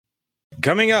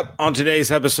Coming up on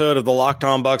today's episode of the Locked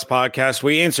On Bucs podcast,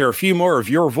 we answer a few more of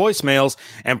your voicemails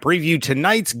and preview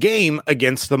tonight's game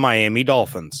against the Miami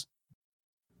Dolphins.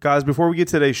 Guys, before we get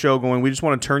today's show going, we just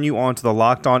want to turn you on to the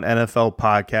Locked On NFL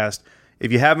podcast.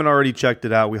 If you haven't already checked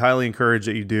it out, we highly encourage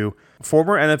that you do.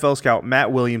 Former NFL scout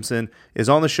Matt Williamson is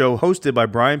on the show, hosted by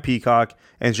Brian Peacock,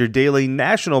 and it's your daily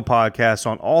national podcast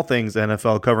on all things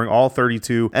NFL, covering all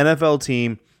 32 NFL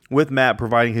teams, with Matt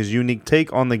providing his unique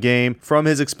take on the game from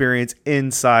his experience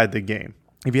inside the game.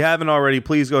 If you haven't already,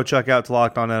 please go check out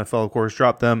Locked On NFL. Of course,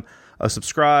 drop them a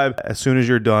subscribe as soon as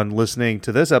you're done listening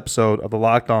to this episode of the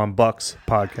Locked On Bucs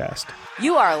podcast.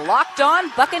 You are Locked On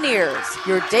Buccaneers,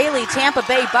 your daily Tampa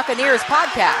Bay Buccaneers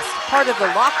podcast, part of the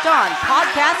Locked On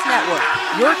Podcast Network,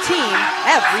 your team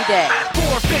every day.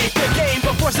 Forfeit the game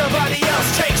before somebody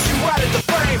else takes you out of the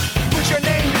frame. Put your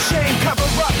name to shame, cover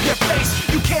up your face.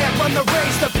 You can't run the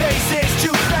race, the pace is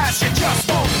too fast, you just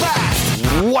won't last.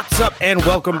 What's up, and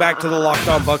welcome back to the Locked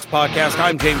On Bucs podcast.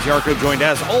 I'm James Yarko, joined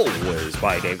as always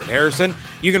by David Harrison.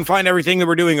 You can find everything that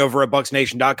we're doing over at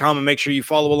BucsNation.com, and make sure you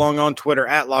follow along on Twitter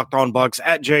at LockedOnBucs,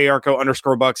 at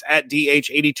JYarko_Bucs, at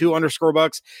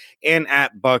DH82_Bucs, and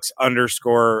at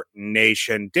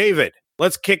Bucs_Nation. David,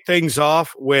 let's kick things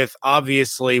off with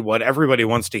obviously what everybody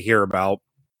wants to hear about,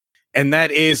 and that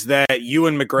is that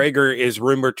Ewan McGregor is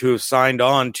rumored to have signed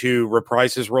on to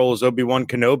reprise his role as Obi-Wan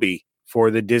Kenobi for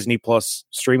the Disney Plus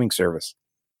streaming service.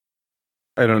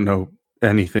 I don't know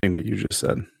anything that you just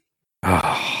said,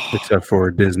 except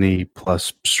for Disney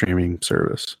Plus streaming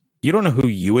service. You don't know who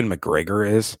Ewan McGregor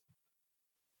is?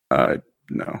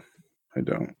 No, I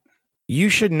don't. You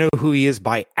should know who he is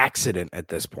by accident at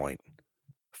this point.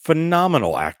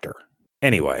 Phenomenal actor.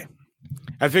 Anyway,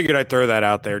 I figured I'd throw that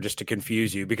out there just to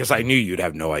confuse you because I knew you'd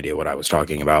have no idea what I was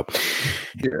talking about.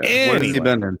 Yeah. Anyway, what has he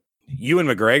been in? Ewan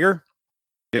McGregor?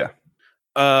 Yeah.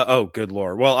 Oh, good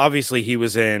Lord. Well, obviously he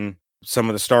was in some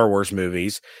of the Star Wars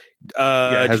movies.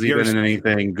 Has he been in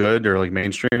anything good or like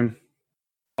mainstream?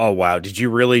 Oh, wow. Did you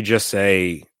really just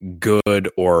say good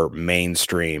or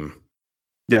mainstream?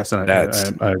 Yes, and I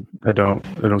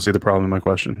don't see the problem in my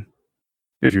question.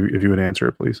 If you would answer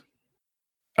it, please.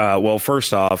 Well,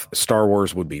 first off, Star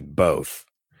Wars would be both.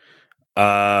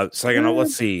 Second,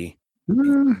 let's see.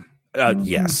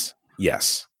 Yes.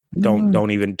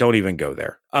 Don't even go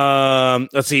there.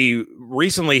 Let's see.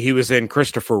 Recently, he was in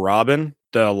Christopher Robin,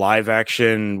 the live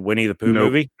action Winnie the Pooh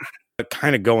movie.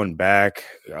 Kind of going back.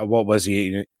 What was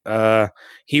he?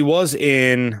 He was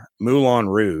in Moulin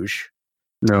Rouge.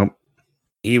 Nope.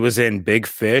 He was in Big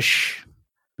Fish.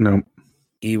 Nope.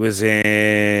 He was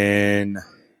in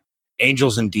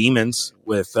Angels and Demons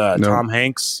with Tom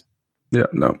Hanks. Yeah,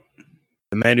 no.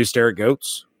 The Man Who Stare at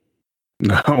Goats.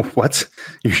 No, what?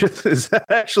 Is that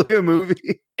actually a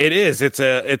movie? It is. It's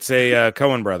a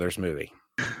Coen Brothers movie.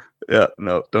 Yeah,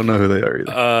 no, don't know who they are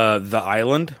either. The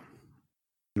Island.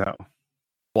 No.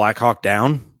 Black Hawk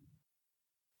Down.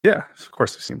 Yeah, of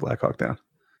course I've seen Black Hawk Down.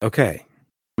 Okay.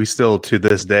 We still, to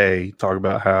this day, talk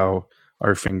about how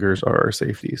our fingers are our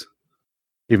safeties,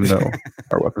 even though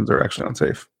our weapons are actually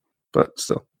unsafe. But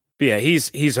still. But yeah,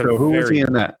 he's so who was he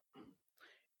in that?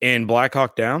 In Black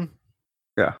Hawk Down?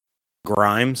 Yeah.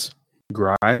 Grimes.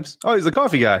 Oh, he's the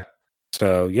coffee guy.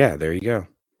 So, yeah, there you go.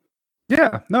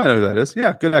 Yeah, no, I know who that is.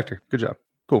 Yeah, good actor. Good job.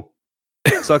 Cool.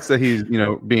 Sucks that he's,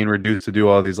 being reduced to do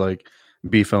all these, like,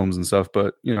 B films and stuff,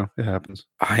 but, it happens.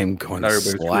 I'm going to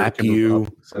slap you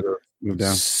move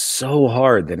down so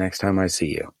hard the next time I see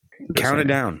you. Count it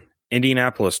down.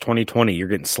 Indianapolis 2020. You're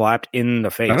getting slapped in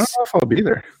the face. I don't know if I'll be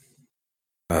there.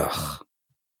 Ugh.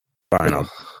 Fine.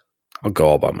 I'll go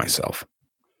all by myself.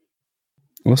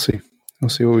 We'll see. We'll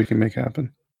see what we can make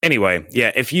happen. Anyway,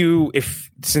 yeah,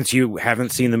 since you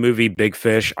haven't seen the movie Big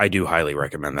Fish, I do highly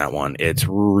recommend that one. It's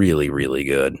really, really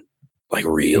good. Like,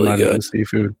 really good.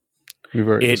 Seafood. We've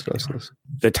already discussed this.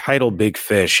 The title Big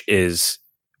Fish is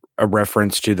a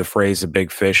reference to the phrase a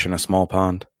big fish in a small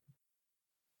pond.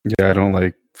 Yeah, I don't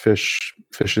like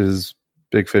fishes,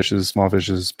 big fishes, small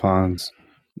fishes, ponds.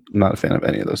 I'm not a fan of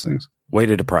any of those things. Way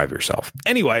to deprive yourself.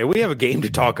 Anyway, we have a game to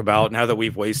talk about now that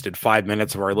we've wasted 5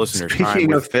 minutes of our listeners' time.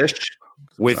 Speaking of fish.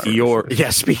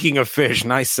 Speaking of fish,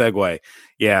 nice segue.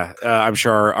 Yeah, I'm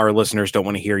sure our listeners don't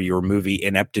want to hear your movie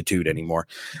ineptitude anymore.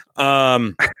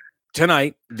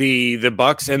 Tonight, the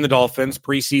Bucs and the Dolphins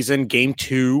preseason game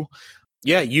 2.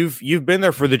 Yeah, you've been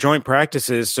there for the joint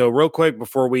practices. So real quick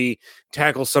before we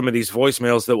tackle some of these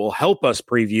voicemails that will help us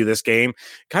preview this game,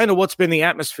 kind of what's been the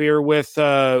atmosphere with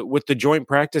the joint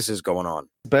practices going on?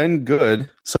 Been good.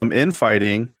 Some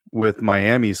infighting with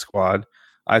Miami squad.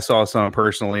 I saw some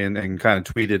personally and kind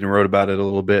of tweeted and wrote about it a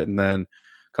little bit, and then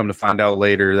come to find out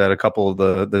later that a couple of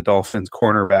the Dolphins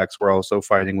cornerbacks were also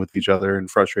fighting with each other and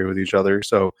frustrated with each other.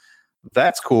 So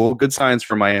that's cool. Good signs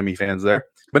for Miami fans there.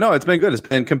 But no, it's been good. It's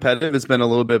been competitive. It's been a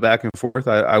little bit back and forth.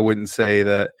 I wouldn't say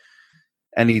that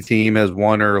any team has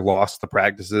won or lost the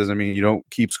practices. I mean, you don't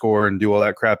keep score and do all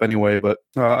that crap anyway, but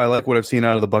I like what I've seen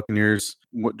out of the Buccaneers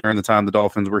during the time the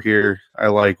Dolphins were here. I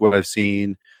like what I've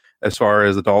seen as far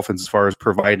as the Dolphins, as far as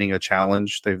providing a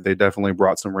challenge. They definitely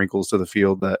brought some wrinkles to the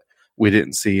field that we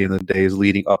didn't see in the days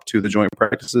leading up to the joint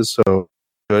practices. So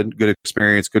good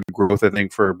experience, good growth, I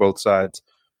think, for both sides.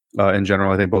 In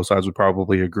general, I think both sides would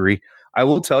probably agree. I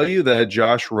will tell you that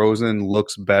Josh Rosen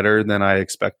looks better than I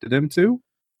expected him to.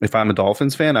 If I'm a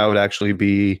Dolphins fan, I would actually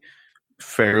be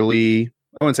fairly,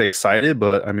 I wouldn't say excited,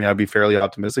 but I mean, I'd be fairly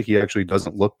optimistic. He actually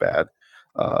doesn't look bad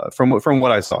from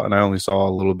what I saw. And I only saw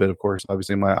a little bit, of course.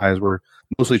 Obviously, my eyes were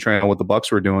mostly trained on what the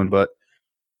Bucs were doing. But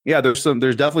yeah, there's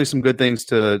definitely some good things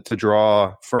to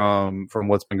draw from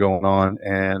what's been going on.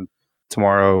 And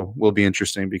tomorrow will be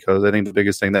interesting because I think the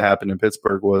biggest thing that happened in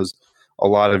Pittsburgh was a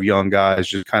lot of young guys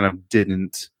just kind of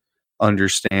didn't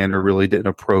understand or really didn't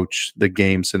approach the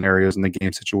game scenarios and the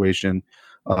game situation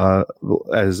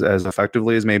as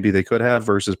effectively as maybe they could have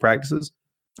versus practices.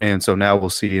 And so now we'll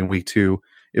see in week 2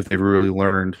 if they've really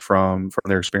learned from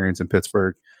their experience in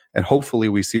Pittsburgh. And hopefully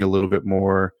we see a little bit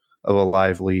more of a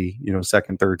lively,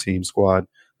 second, third team squad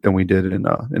than we did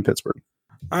in Pittsburgh.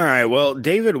 All right. Well,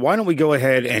 David, why don't we go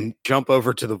ahead and jump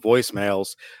over to the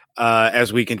voicemails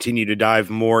as we continue to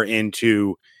dive more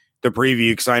into the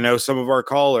preview, because I know some of our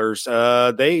callers,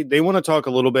 they want to talk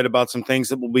a little bit about some things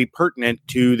that will be pertinent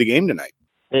to the game tonight.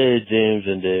 Hey, James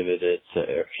and David, it's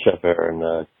Chef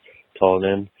Aaron calling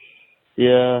in.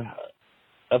 Yeah,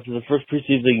 after the first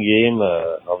preseason game,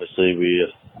 obviously we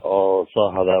all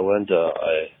saw how that went.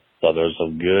 I thought there was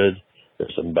some good,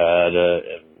 there's some bad,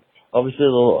 and obviously a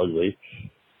little ugly.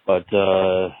 But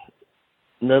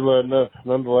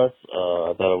nonetheless,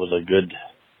 I thought it was a good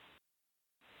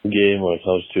game when it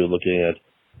comes to looking at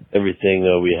everything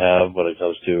we have when it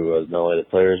comes to not only the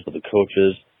players but the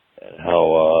coaches and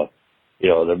how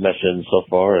they're meshing so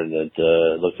far, and it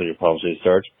looks like a promising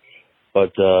start.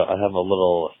 But I have a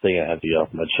little thing I have to get off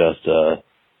my chest.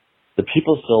 The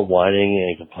people still whining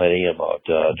and complaining about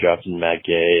drafting Matt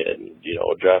Gay and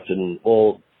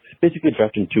basically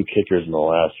drafting 2 kickers in the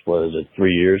last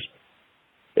 3 years.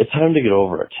 It's time to get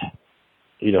over it.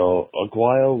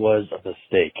 Aguayo was a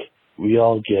mistake. We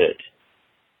all get it.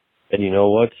 And you know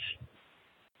what?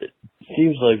 It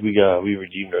seems like we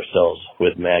redeemed ourselves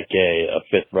with Matt Gay, a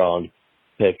 5th round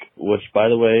pick, which, by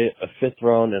the way, a 5th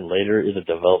round and later is a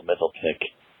developmental pick.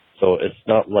 So it's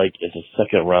not like it's a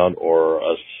 2nd round or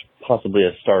possibly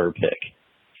a starter pick.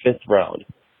 5th round.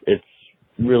 It's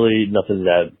really nothing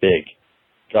that big.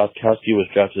 Gronkowski was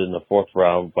drafted in the 4th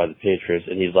round by the Patriots,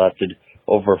 and he's lasted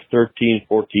over 13,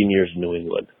 14 years in New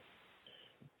England.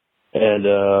 And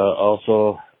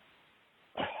also,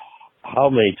 how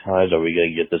many times are we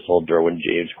going to get this whole Derwin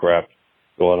James crap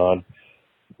going on?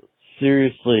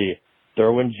 Seriously,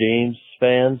 Derwin James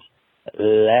fans,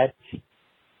 let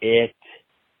it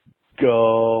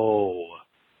go.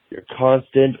 Your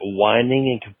constant whining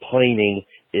and complaining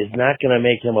is not going to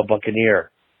make him a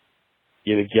Buccaneer.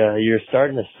 You're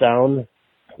starting to sound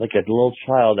like a little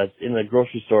child that's in the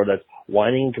grocery store that's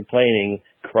whining and complaining,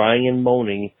 crying and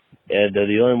moaning, and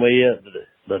the only way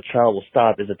the child will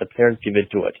stop is if the parents give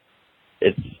into it.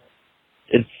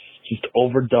 It's just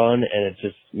overdone, and it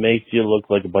just makes you look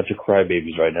like a bunch of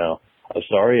crybabies right now. I'm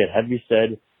sorry, it had to be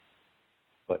said,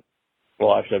 but,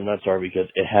 well, actually, I'm not sorry because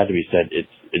it had to be said.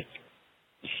 It's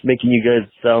making you guys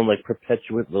sound like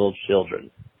perpetuate little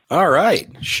children. All right,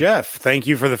 Chef, thank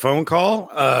you for the phone call.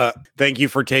 Thank you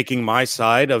for taking my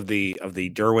side of the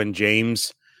Derwin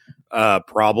James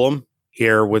problem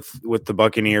here with the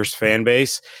Buccaneers fan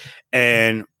base.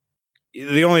 And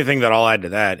the only thing that I'll add to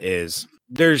that is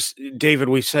David,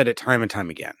 we've said it time and time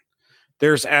again.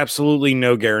 There's absolutely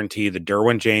no guarantee that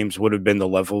Derwin James would have been the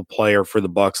level player for the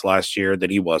Bucs last year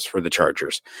that he was for the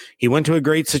Chargers. He went to a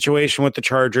great situation with the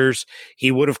Chargers.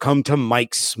 He would have come to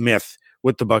Mike Smith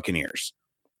with the Buccaneers.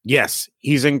 Yes,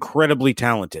 he's incredibly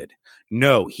talented.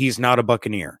 No, he's not a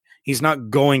Buccaneer. He's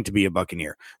not going to be a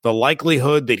Buccaneer. The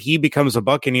likelihood that he becomes a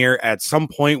Buccaneer at some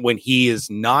point when he is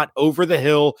not over the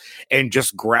hill and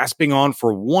just grasping on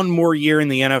for one more year in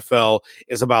the NFL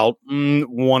is about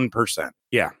 1%.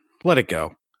 Yeah, let it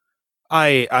go.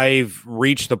 I've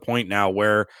reached the point now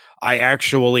where I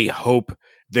actually hope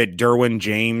that Derwin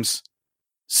James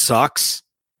sucks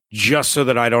just so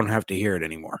that I don't have to hear it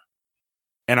anymore.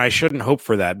 And I shouldn't hope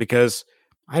for that because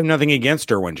I have nothing against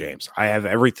Derwin James. I have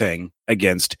everything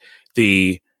against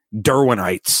the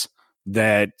Derwinites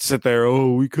that sit there,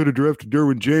 oh, we could have drafted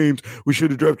Derwin James. We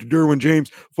should have drafted Derwin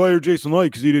James. Fire Jason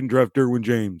Light because he didn't draft Derwin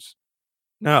James.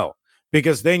 No,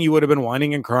 because then you would have been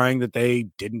whining and crying that they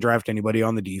didn't draft anybody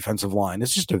on the defensive line.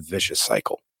 It's just a vicious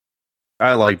cycle.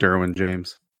 I like Derwin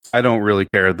James. I don't really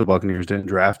care if the Buccaneers didn't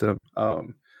draft him.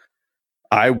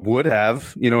 I would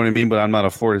have, you know what I mean? But I'm not a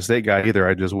Florida State guy either.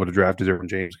 I just would have drafted Derwin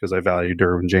James because I value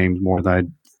Derwin James more than I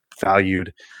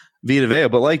valued Vita Vea.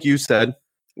 But like you said,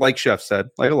 like Chef said,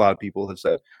 like a lot of people have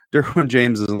said, Derwin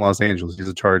James is in Los Angeles. He's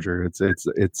a Charger. It's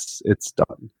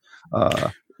done.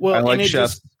 Well, I like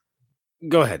Chef.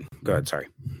 Go ahead. Sorry.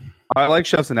 I like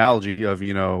Chef's analogy of,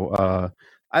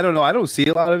 I don't know. I don't see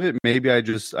a lot of it. Maybe I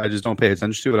just don't pay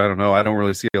attention to it. I don't know. I don't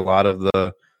really see a lot of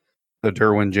the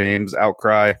Derwin James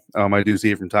outcry. I do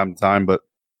see it from time to time, but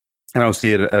I don't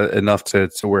see it enough to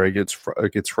where it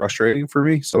gets frustrating for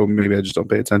me. So maybe I just don't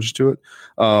pay attention to it.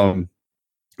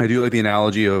 I do like the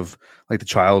analogy of like the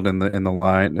child in the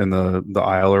line in the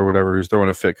aisle or whatever who's throwing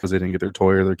a fit because they didn't get their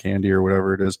toy or their candy or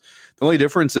whatever it is. The only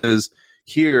difference is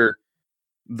here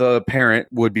the parent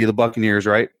would be the Buccaneers,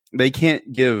 right? They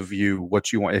can't give you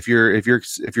what you want. If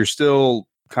you're still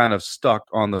kind of stuck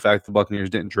on the fact the Buccaneers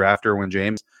didn't draft Derwin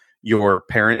James, your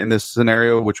parent in this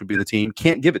scenario, which would be the team,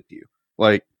 can't give it to you.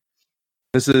 Like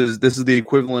this is the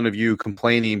equivalent of you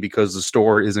complaining because the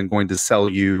store isn't going to sell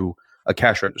you a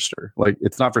cash register. Like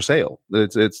it's not for sale.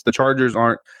 It's the Chargers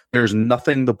aren't. There's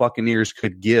nothing the Buccaneers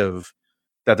could give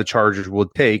that the Chargers would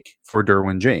take for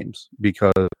Derwin James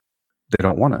because they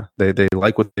don't want to. They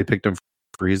like what they picked him for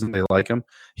a reason. They like him.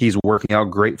 He's working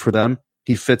out great for them.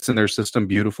 He fits in their system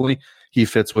beautifully. He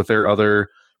fits with their other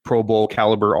Pro Bowl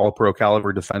caliber, all pro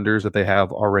caliber defenders that they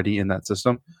have already in that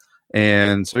system.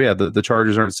 And so, yeah, the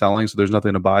Chargers aren't selling, so there's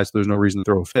nothing to buy, so there's no reason to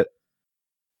throw a fit.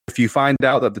 If you find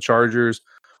out that the Chargers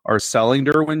are selling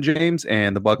Derwin James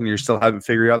and the Buccaneers still haven't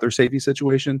figured out their safety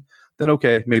situation, then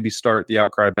okay, maybe start the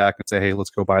outcry back and say, hey, let's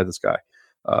go buy this guy.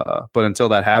 But until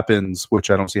that happens,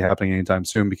 which I don't see happening anytime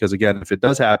soon, because again, if it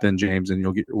does happen, James, and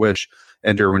you'll get your wish,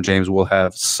 and Derwin James will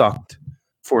have sucked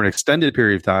for an extended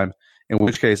period of time, in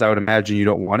which case I would imagine you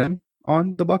don't want him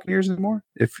on the Buccaneers anymore,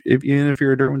 even if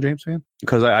you're a Derwin James fan.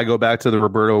 Because I go back to the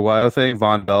Roberto Aguayo thing.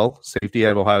 Von Bell, safety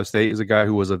at Ohio State, is a guy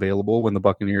who was available when the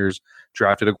Buccaneers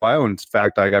drafted Aguayo. And in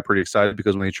fact, I got pretty excited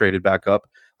because when they traded back up,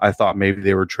 I thought maybe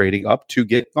they were trading up to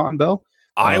get Von Bell.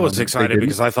 I was excited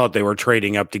because I thought they were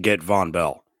trading up to get Von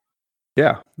Bell.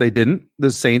 Yeah, they didn't.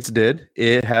 The Saints did.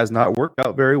 It has not worked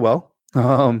out very well.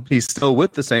 He's still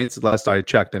with the Saints, last I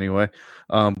checked anyway.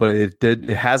 But it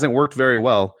hasn't worked very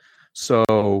well.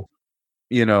 So,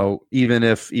 even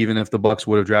if the Bucs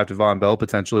would have drafted Von Bell,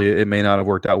 potentially it may not have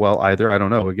worked out well either. I don't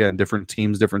know. Again, different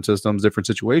teams, different systems, different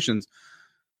situations.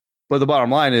 But the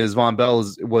bottom line is Von Bell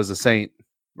was a Saint.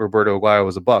 Roberto Aguayo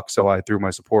was a Buck, so I threw my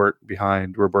support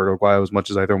behind Roberto Aguayo as much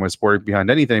as I throw my support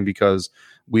behind anything, because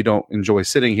we don't enjoy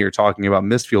sitting here talking about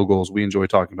missed field goals. We enjoy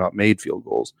talking about made field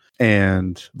goals.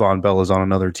 And Von Bell is on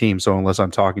another team, so unless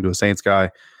I'm talking to a Saints guy,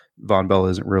 Von Bell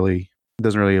doesn't really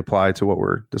apply to what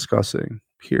we're discussing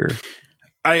here.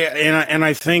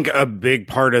 I think a big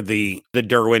part of the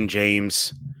Derwin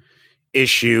James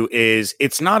issue is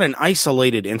it's not an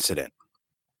isolated incident.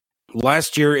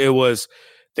 Last year it was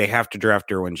they have to draft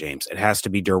Derwin James. It has to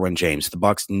be Derwin James. The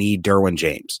Bucs need Derwin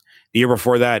James. The year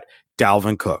before that,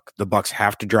 Dalvin Cook. The Bucs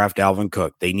have to draft Dalvin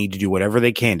Cook. They need to do whatever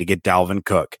they can to get Dalvin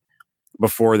Cook.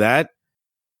 Before that,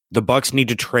 the Bucs need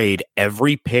to trade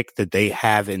every pick that they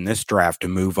have in this draft to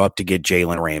move up to get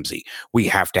Jalen Ramsey. We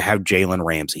have to have Jalen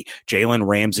Ramsey. Jalen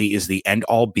Ramsey is the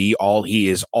end-all, be-all. He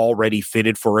is already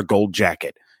fitted for a gold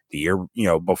jacket. The year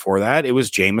before that, it was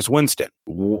Jameis Winston.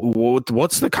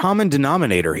 What's the common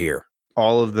denominator here?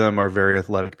 All of them are very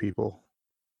athletic people.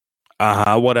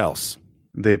 What else?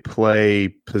 They play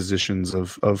positions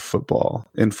of football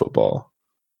in football.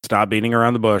 Stop beating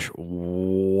around the bush.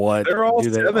 What? They're all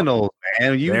Seminoles,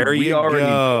 man. We already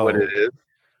know what it is.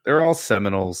 They're all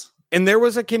Seminoles. And there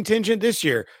was a contingent this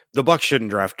year. The Bucs shouldn't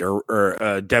draft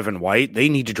Devin White. They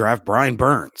need to draft Brian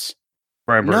Burns.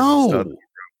 Brian Burns.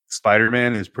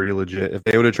 Spider-Man is pretty legit. If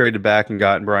they would have traded back and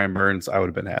gotten Brian Burns, I would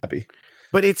have been happy.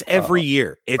 But it's every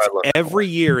year. It's every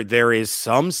year there is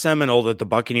some Seminole that the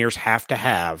Buccaneers have to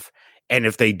have. And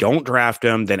if they don't draft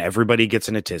him, then everybody gets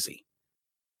in a tizzy.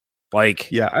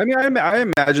 Yeah, I mean, I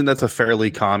imagine that's a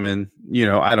fairly common,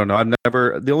 I don't know.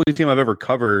 The only team I've ever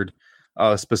covered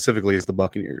specifically is the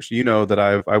Buccaneers. You know that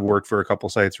I've worked for a couple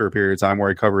sites for a period of time where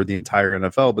I covered the entire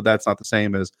NFL, but that's not the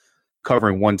same as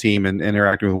covering one team and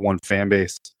interacting with one fan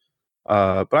base.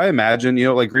 But I imagine,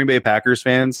 like Green Bay Packers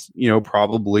fans,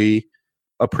 probably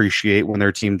appreciate when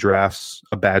their team drafts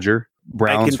a Badger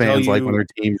Browns fans, like when their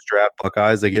teams draft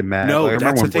Buckeyes, they get mad. No, like,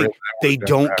 that's the thing. They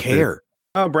don't care.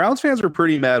 Browns fans were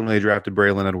pretty mad when they drafted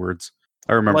Braylon Edwards.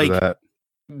 I remember that.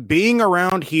 Being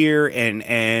around here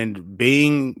and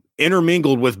being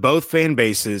intermingled with both fan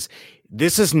bases,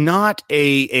 this is not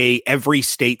a every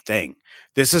state thing.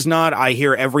 This is not, I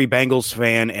hear every Bengals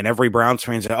fan and every Browns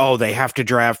fan say, oh, they have to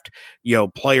draft,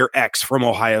 player X from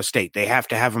Ohio State. They have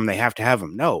to have him. They have to have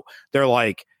him. No, they're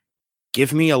like,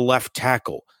 give me a left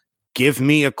tackle. Give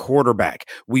me a quarterback.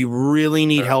 We really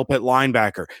need help at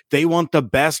linebacker. They want the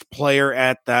best player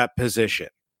at that position.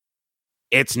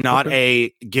 It's not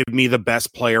give me the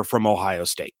best player from Ohio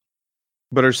State.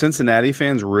 But are Cincinnati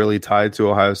fans really tied to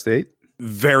Ohio State?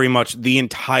 Very much. The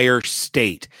entire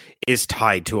state is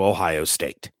tied to Ohio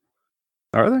State.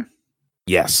 Are they?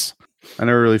 Yes. I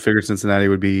never really figured Cincinnati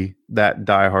would be that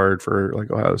diehard for like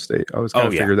Ohio State. I was kind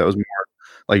of figured that was more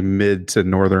like mid to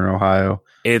northern Ohio.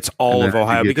 It's all of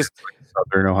Ohio because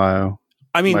southern Ohio.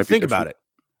 I mean, think about it.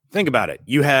 Think about it.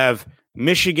 You have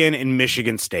Michigan and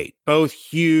Michigan State, both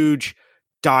huge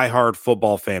diehard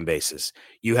football fan bases.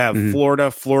 You have Florida,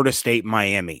 Florida State,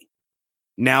 Miami.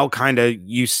 Now kind of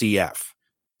UCF,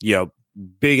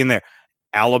 big in there.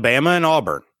 Alabama and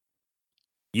Auburn.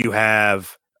 You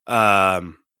have,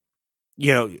 Oklahoma,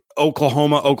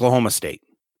 Oklahoma State.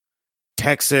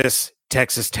 Texas,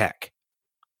 Texas Tech.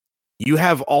 You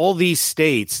have all these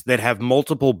states that have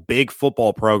multiple big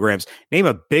football programs. Name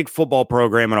a big football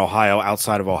program in Ohio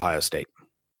outside of Ohio State.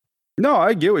 No,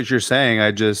 I get what you're saying.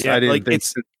 I didn't think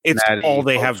it's all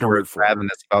they have to root for.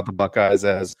 This about the Buckeyes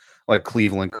as like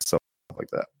Cleveland and stuff like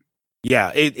that.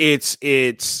 Yeah, it's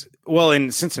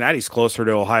and Cincinnati's closer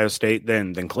to Ohio State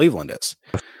than Cleveland is.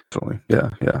 Definitely.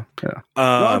 Yeah.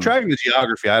 I'm tracking the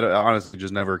geography. I honestly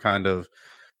just never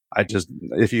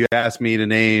if you ask me to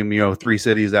name, 3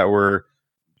 cities that were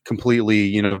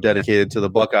completely, dedicated to the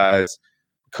Buckeyes,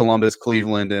 Columbus,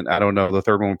 Cleveland, and I don't know, the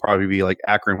third one would probably be like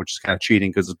Akron, which is kind of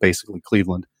cheating because it's basically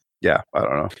Cleveland. Yeah, I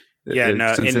don't know.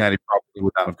 Cincinnati probably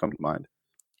would not have come to mind.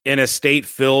 In a state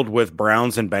filled with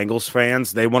Browns and Bengals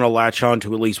fans, they want to latch on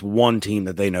to at least one team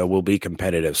that they know will be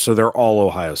competitive. So they're all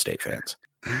Ohio State fans.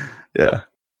 Yeah.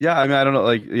 I mean, I don't know.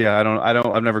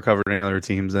 I've never covered any other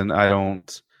teams, and I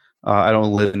don't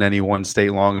live in any one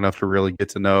state long enough to really get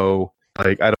to know.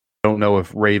 Like, I don't know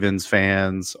if Ravens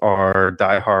fans are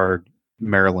diehard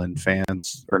Maryland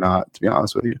fans or not, to be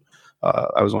honest with you.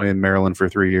 I was only in Maryland for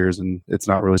 3 years, and it's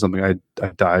not really something I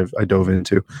dove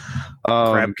into.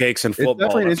 Crab cakes and football. It's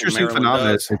definitely an interesting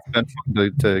phenomenon. It's been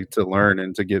fun to learn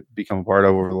and to become a part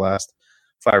of over the last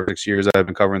 5 or 6 years I've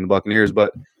been covering the Buccaneers.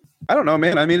 But I don't know,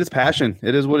 man. I mean, it's passion.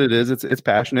 It is what it is. It's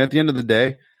passion. At the end of the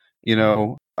day,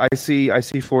 I see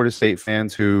Florida State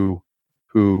fans who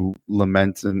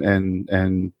lament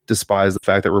and despise the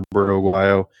fact that Roberto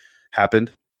Aguayo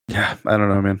happened. Yeah, I don't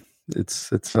know, man.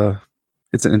 It's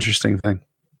an interesting thing.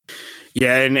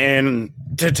 Yeah, and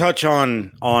to touch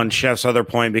on Chef's other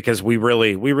point, because we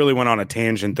really went on a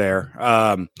tangent there.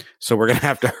 So we're gonna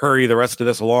have to hurry the rest of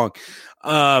this along.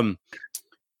 The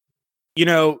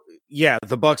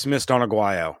Bucs missed on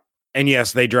Aguayo, and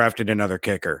yes, they drafted another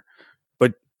kicker.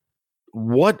 But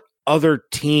what other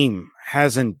team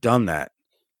hasn't done that?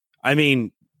 I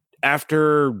mean,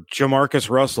 after Jamarcus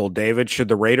Russell, David, should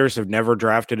the Raiders have never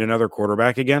drafted another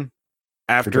quarterback again?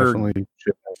 They definitely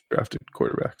should have drafted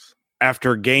quarterbacks.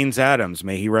 After Gaines Adams,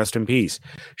 may he rest in peace.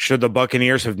 Should the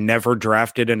Buccaneers have never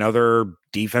drafted another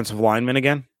defensive lineman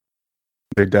again?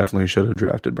 They definitely should have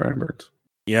drafted Brian Burns.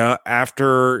 Yeah,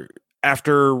 after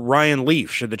Ryan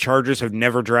Leaf, should the Chargers have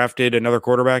never drafted another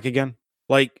quarterback again?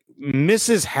 Like,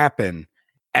 misses happen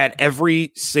at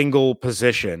every single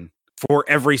position for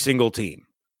every single team.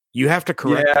 You have to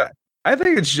correct that. I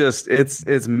think it's just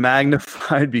it's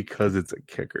magnified because it's a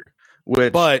kicker.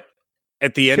 But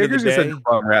at the end of the day,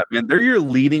 man, they're your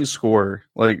leading scorer.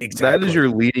 Like, exactly. That is your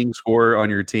leading scorer on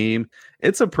your team.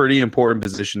 It's a pretty important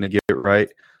position to get right.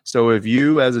 So if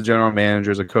you, as a general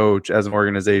manager, as a coach, as an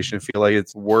organization, feel like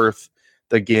it's worth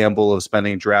the gamble of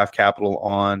spending draft capital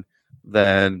on,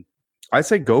 then I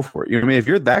say go for it. You know what I mean? If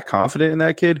you're that confident in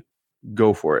that kid,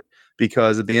 go for it.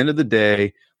 Because at the end of the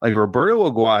day, like, Roberto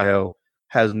Aguayo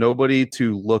has nobody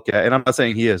to look at, and I'm not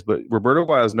saying he is, but Roberto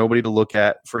Aguayo has nobody to look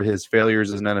at for his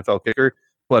failures as an NFL kicker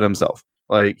but himself.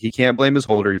 Like, he can't blame his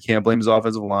holder, he can't blame his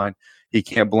offensive line, he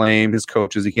can't blame his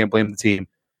coaches, he can't blame the team,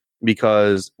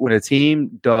 because when a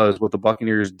team does what the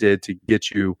Buccaneers did to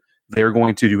get you, they're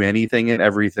going to do anything and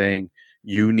everything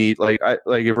you need. Like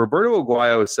if Roberto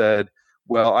Aguayo said,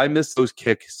 "Well, I missed those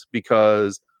kicks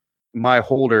because my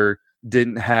holder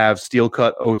didn't have steel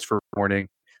cut oats for morning,"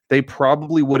 they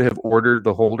probably would have ordered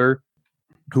the holder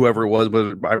whoever it was,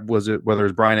 whether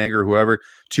it's Brian Anger or whoever,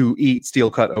 to eat steel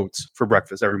cut oats for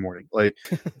breakfast every morning. Like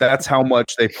that's how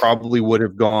much they probably would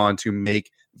have gone to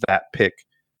make that pick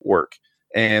work.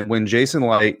 And when Jason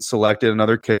Light selected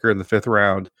another kicker in the 5th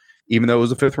round, even though it was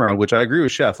the 5th round, which I agree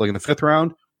with Chef, like in the 5th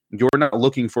round, you're not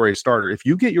looking for a starter. If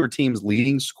you get your team's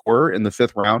leading scorer in the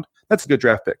 5th round, that's a good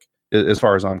draft pick as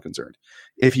far as I'm concerned.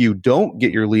 If you don't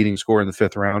get your leading scorer in the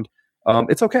 5th round,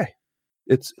 it's okay.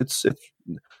 It's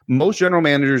most general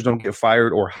managers don't get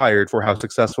fired or hired for how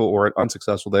successful or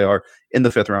unsuccessful they are in the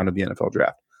 5th round of the NFL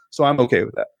draft. So I'm okay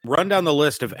with that. Run down the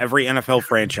list of every NFL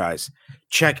franchise.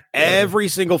 Check every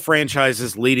single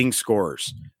franchise's leading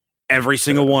scorers. Every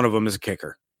single one of them is a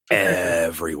kicker.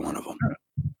 Every one of them.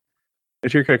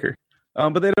 It's your kicker.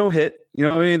 But they don't hit. You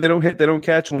know what I mean? They don't hit. They don't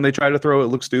catch. When they try to throw, it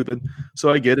looks stupid.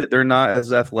 So I get it. They're not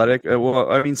as athletic. Well,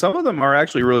 I mean, some of them are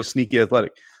actually really sneaky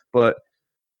athletic. But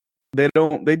they're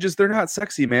not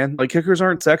sexy, man. Like kickers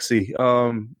aren't sexy.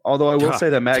 Although I will say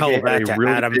that Matt Gay had a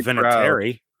really big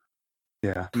crowd.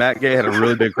 Yeah, Matt Gay had a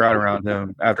really big crowd around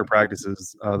him after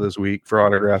practices this week for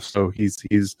autographs. So he's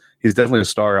definitely a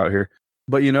star out here.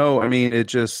 But I mean,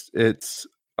 if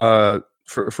a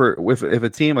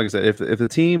team, like I said, if the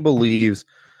team believes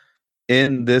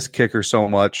in this kicker so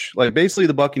much, like basically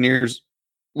the Buccaneers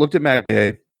looked at Matt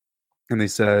Gay and they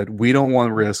said, we don't want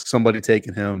to risk somebody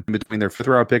taking him between their 5th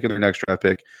round pick and their next draft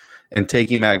pick and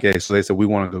taking Matt Gay. So they said, we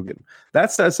want to go get him.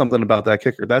 That says something about that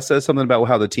kicker. That says something about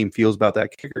how the team feels about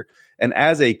that kicker. And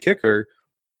as a kicker,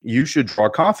 you should draw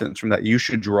confidence from that. You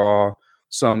should draw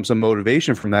some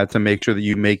motivation from that to make sure that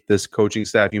you make this coaching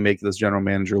staff, you make this general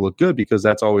manager look good, because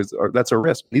that's a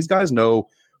risk. These guys know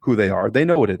who they are. They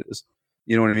know what it is.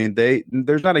 You know what I mean?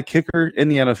 There's not a kicker in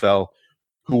the NFL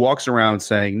who walks around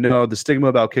saying, no, the stigma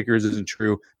about kickers isn't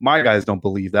true. My guys don't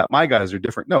believe that. My guys are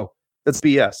different. No, that's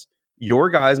BS. Your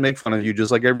guys make fun of you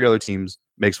just like every other team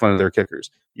makes fun of their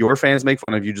kickers. Your fans make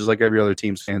fun of you just like every other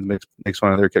team's fans makes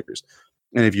fun of their kickers.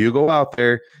 And if you go out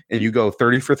there and you go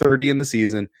 30 for 30 in the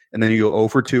season, and then you go 0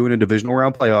 for 2 in a divisional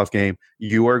round playoff game,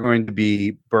 you are going to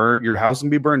be burned. Your house is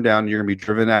going to be burned down. You're going to be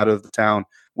driven out of the town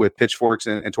with pitchforks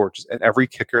and torches. And every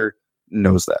kicker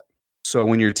knows that. So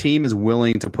when your team is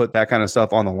willing to put that kind of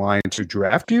stuff on the line to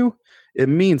draft you, it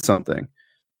means something.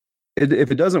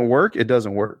 If it doesn't work, it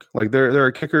doesn't work. Like there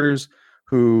are kickers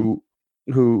who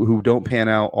don't pan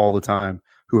out all the time,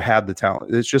 who have the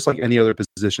talent. It's just like any other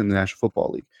position in the National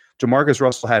Football League. Jamarcus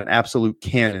Russell had an absolute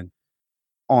cannon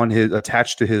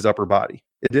attached to his upper body.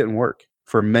 It didn't work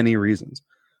for many reasons.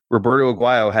 Roberto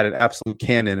Aguayo had an absolute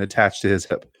cannon attached to his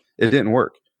hip. It didn't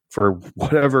work for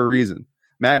whatever reason.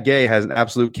 Matt Gay has an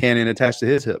absolute cannon attached to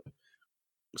his hip.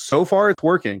 So far, it's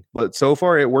working. But so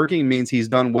far, it working means he's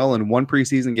done well in one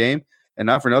preseason game, and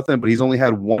not for nothing, but he's only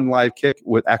had one live kick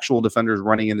with actual defenders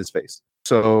running in his face.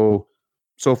 So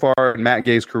far in Matt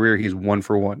Gay's career, he's 1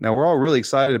 for 1. Now, we're all really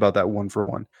excited about that 1 for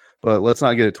 1, but let's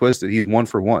not get it twisted. He's 1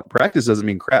 for 1. Practice doesn't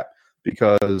mean crap,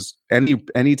 because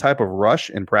any type of rush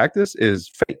in practice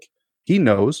is fake. He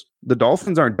knows. The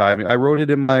Dolphins aren't diving. I wrote it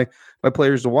in my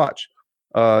players to watch.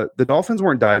 The Dolphins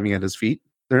weren't diving at his feet.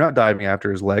 They're not diving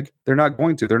after his leg. They're not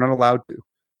going to. They're not allowed to.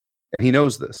 And he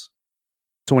knows this.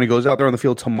 So when he goes out there on the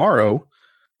field tomorrow,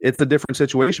 it's a different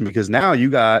situation, because now you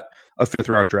got a 5th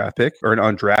round draft pick or an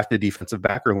undrafted defensive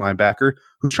back or linebacker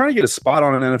who's trying to get a spot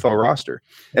on an NFL roster.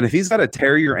 And if he's got to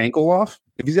tear your ankle off,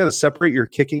 if he's got to separate your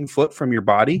kicking foot from your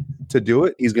body to do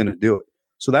it, he's going to do it.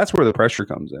 So that's where the pressure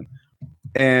comes in.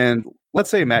 And let's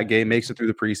say Matt Gay makes it through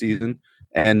the preseason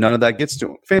and none of that gets to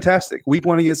him. Fantastic. Week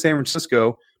 1 against San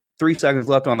Francisco, 3 seconds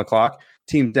left on the clock,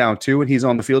 team down 2, and he's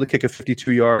on the field to kick a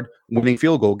 52-yard winning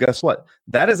field goal. Guess what?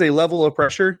 That is a level of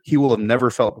pressure he will have never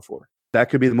felt before. That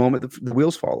could be the moment the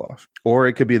wheels fall off, or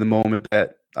it could be the moment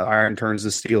that iron turns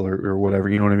to steel or whatever.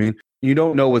 You know what I mean? You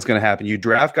don't know what's going to happen. You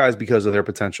draft guys because of their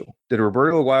potential. Did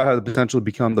Roberto Aguayo have the potential to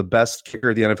become the best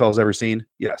kicker the NFL has ever seen?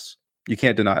 Yes. You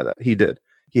can't deny that. He did.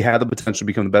 He had the potential to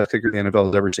become the best kicker the NFL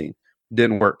has ever seen.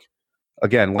 Didn't work.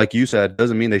 Again, like you said,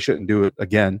 doesn't mean they shouldn't do it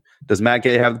again. Does Matt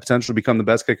Gay have the potential to become the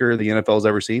best kicker the NFL has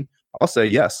ever seen? I'll say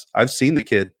yes. I've seen the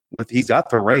kid. He's got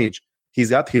the range.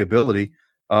 He's got the ability.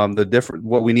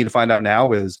 What we need to find out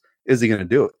now is he going to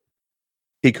do it?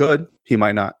 He could. He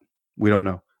might not. We don't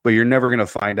know. But you're never going to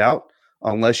find out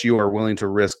unless you are willing to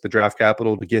risk the draft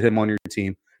capital to get him on your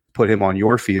team, put him on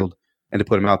your field, and to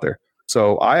put him out there.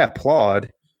 So I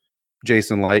applaud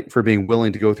Jason Light for being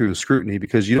willing to go through the scrutiny,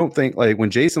 because you don't think, like, when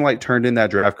Jason Light turned in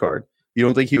that draft card, you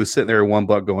don't think he was sitting there at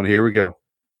 $1 going, here we go.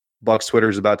 Buck's Twitter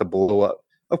is about to blow up.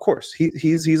 Of course,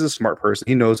 he's a smart person.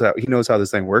 He knows how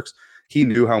this thing works. He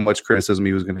knew how much criticism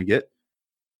he was going to get,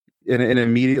 and it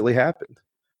immediately happened.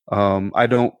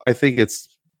 I think it's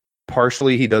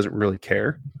partially he doesn't really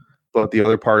care, but the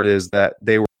other part is that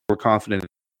they were confident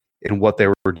in what they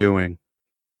were doing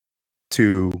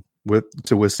to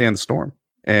withstand the storm.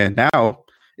 And now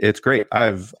it's great.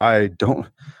 I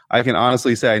can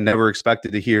honestly say I never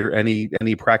expected to hear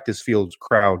any practice field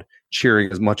crowd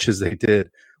cheering as much as they did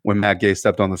when Matt Gay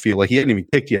stepped on the field. Like, he hadn't even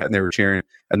kicked yet and they were cheering.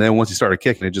 And then once he started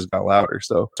kicking, it just got louder.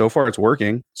 So far it's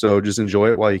working. So just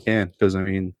enjoy it while you can, because I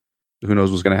mean, who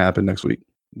knows what's going to happen next week.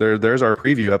 There's our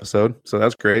preview episode. So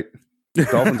that's great. The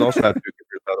Dolphins also have 2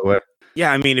 kickers, by the way.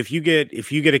 Yeah, I mean, if you get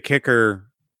a kicker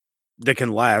that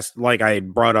can last, like I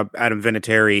brought up Adam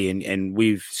Vinatieri, and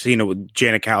we've seen it with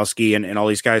Janikowski and all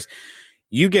these guys,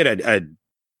 you get a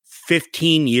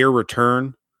 15-year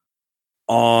return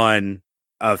on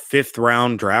a 5th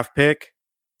round draft pick.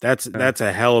 That's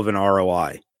a hell of an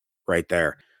ROI right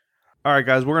there. All right,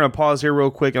 guys, we're going to pause here real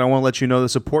quick, and I want to let you know the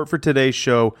support for today's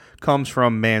show comes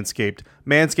from Manscaped.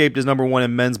 Manscaped is #1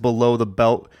 in men's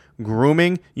below-the-belt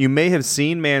grooming. You may have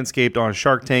seen Manscaped on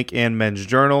Shark Tank and Men's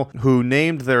Journal, who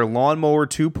named their Lawnmower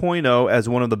 2.0 as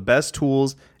one of the best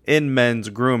tools in men's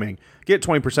grooming. Get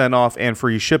 20% off and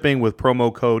free shipping with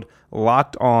promo code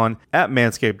LOCKEDON at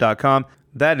manscaped.com.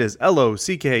 That is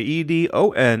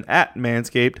LOCKEDON at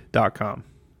manscaped.com.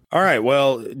 All right.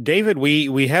 Well, David,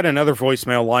 we had another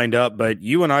voicemail lined up, but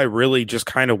you and I really just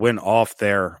kind of went off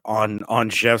there on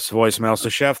Chef's voicemail. So,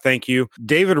 Chef, thank you.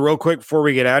 David, real quick before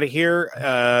we get out of here,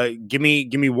 give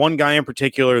me one guy in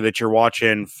particular that you're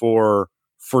watching for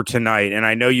tonight. And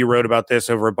I know you wrote about this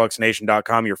over at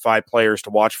bucksnation.com, your 5 players to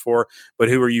watch for, but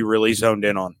who are you really zoned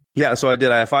in on? Yeah, so I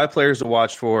did. I have 5 players to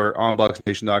watch for on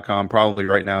bucksnation.com, probably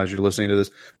right now as you're listening to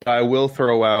this. I will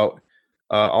throw out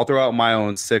I'll throw out my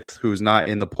own 6th who's not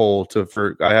in the poll.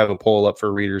 I have a poll up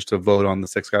for readers to vote on the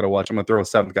 6th guy to watch. I'm going to throw a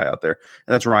 7th guy out there,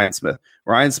 and that's Ryan Smith.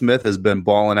 Ryan Smith has been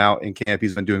balling out in camp.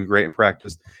 He's been doing great in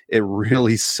practice. It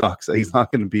really sucks that he's not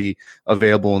going to be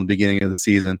available in the beginning of the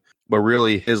season. But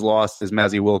really, his loss is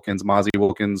Mozzie Wilkins'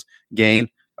 gain.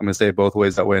 I'm going to say it both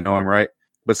ways. That way I know I'm right.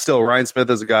 But still, Ryan Smith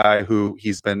is a guy who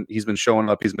he's been showing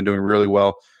up. He's been doing really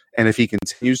well. And if he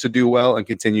continues to do well and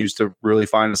continues to really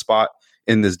find a spot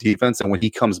in this defense, and when he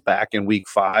comes back in week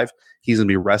 5, he's going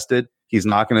to be rested. He's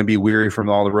not going to be weary from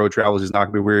all the road travels. He's not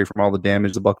going to be weary from all the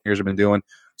damage the Buccaneers have been doing.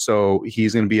 So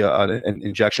he's going to be an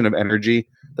injection of energy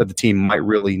that the team might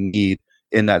really need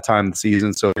in that time of the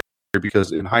season. So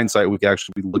because in hindsight, we could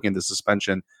actually be looking at the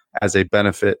suspension as a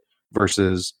benefit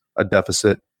versus a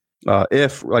deficit.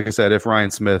 If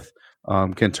Ryan Smith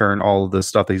can turn all of the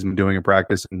stuff that he's been doing in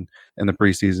practice and in the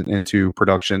preseason into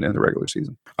production in the regular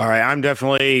season. All right, I'm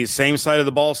definitely same side of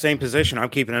the ball, same position. I'm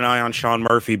keeping an eye on Sean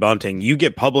Murphy-Bunting. You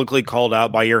get publicly called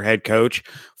out by your head coach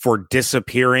for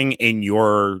disappearing in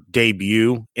your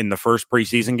debut in the first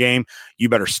preseason game. You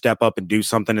better step up and do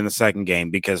something in the second game,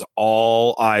 because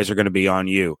all eyes are going to be on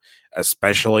you,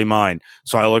 especially mine.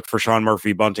 So I look for Sean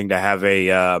Murphy-Bunting to have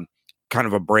a kind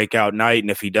of a breakout night, and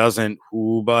if he doesn't,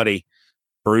 ooh, buddy,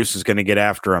 Bruce is going to get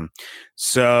after him.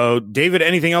 So, David,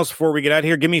 anything else before we get out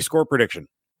here? Give me a score prediction.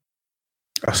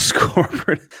 A score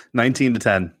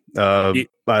 19-10. I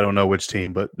don't know which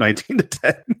team, but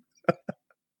 19-10. We're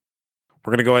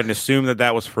going to go ahead and assume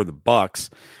that was for the Bucks.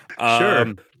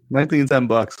 Sure. 19-10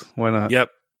 Bucks. Why not?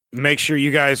 Yep. Make sure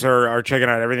you guys are checking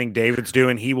out everything David's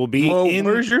doing. He will be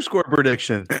where's your score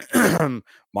prediction?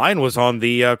 Mine was on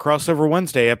the Crossover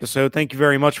Wednesday episode. Thank you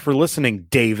very much for listening,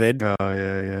 David. Oh,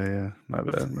 yeah. My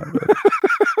bad.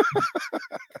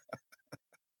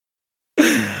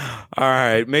 All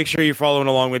right. Make sure you're following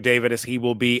along with David as he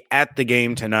will be at the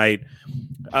game tonight.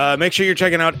 Make sure you're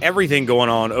checking out everything going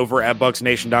on over at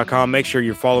bucksnation.com. Make sure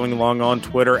you're following along on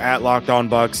Twitter at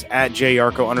LockedOnBucks, at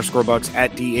JYarko_Bucks,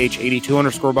 at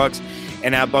DH82_Bucks,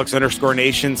 and at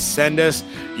Bucks_Nation. Send us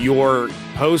your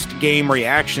post-game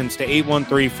reactions to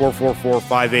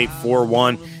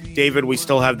 813-444-5841. David, we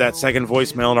still have that second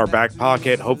voicemail in our back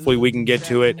pocket. Hopefully we can get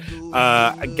to it.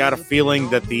 I got a feeling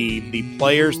that the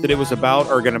players that it was about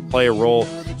are going to play a role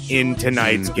in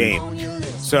tonight's game.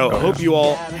 So I hope you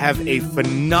all have a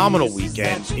phenomenal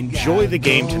weekend. Enjoy the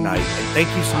game tonight. And thank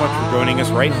you so much for joining us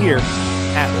right here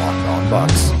at Locked On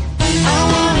Bucks.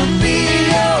 I wanna be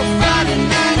your Friday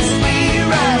night sleigh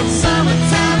ride,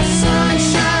 summertime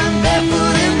sunshine,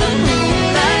 barefoot in the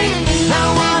moonlight. I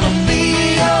wanna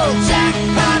be your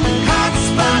jackpot, hot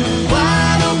spot,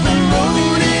 wide open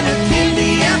road in a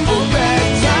candy apple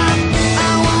backdrop.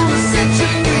 I wanna set you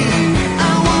free,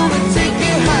 I wanna take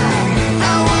you high.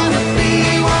 I wanna be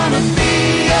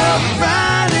your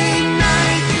Friday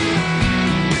night.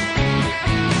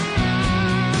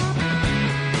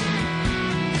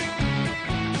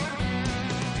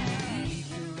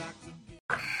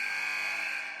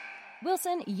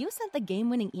 Wilson, you sent the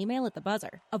game-winning email at the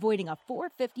buzzer, avoiding a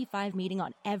 4:55 meeting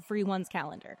on everyone's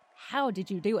calendar. How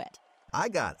did you do it? I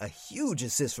got a huge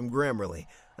assist from Grammarly,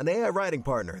 an AI writing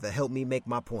partner that helped me make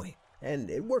my point.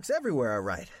 And it works everywhere I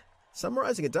write.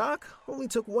 Summarizing a doc only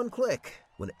took one click.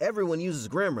 When everyone uses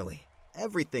Grammarly,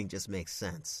 everything just makes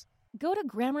sense. Go to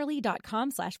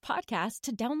Grammarly.com/podcast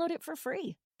to download it for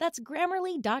free. That's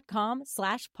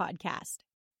Grammarly.com/podcast.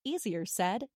 Easier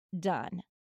said, done.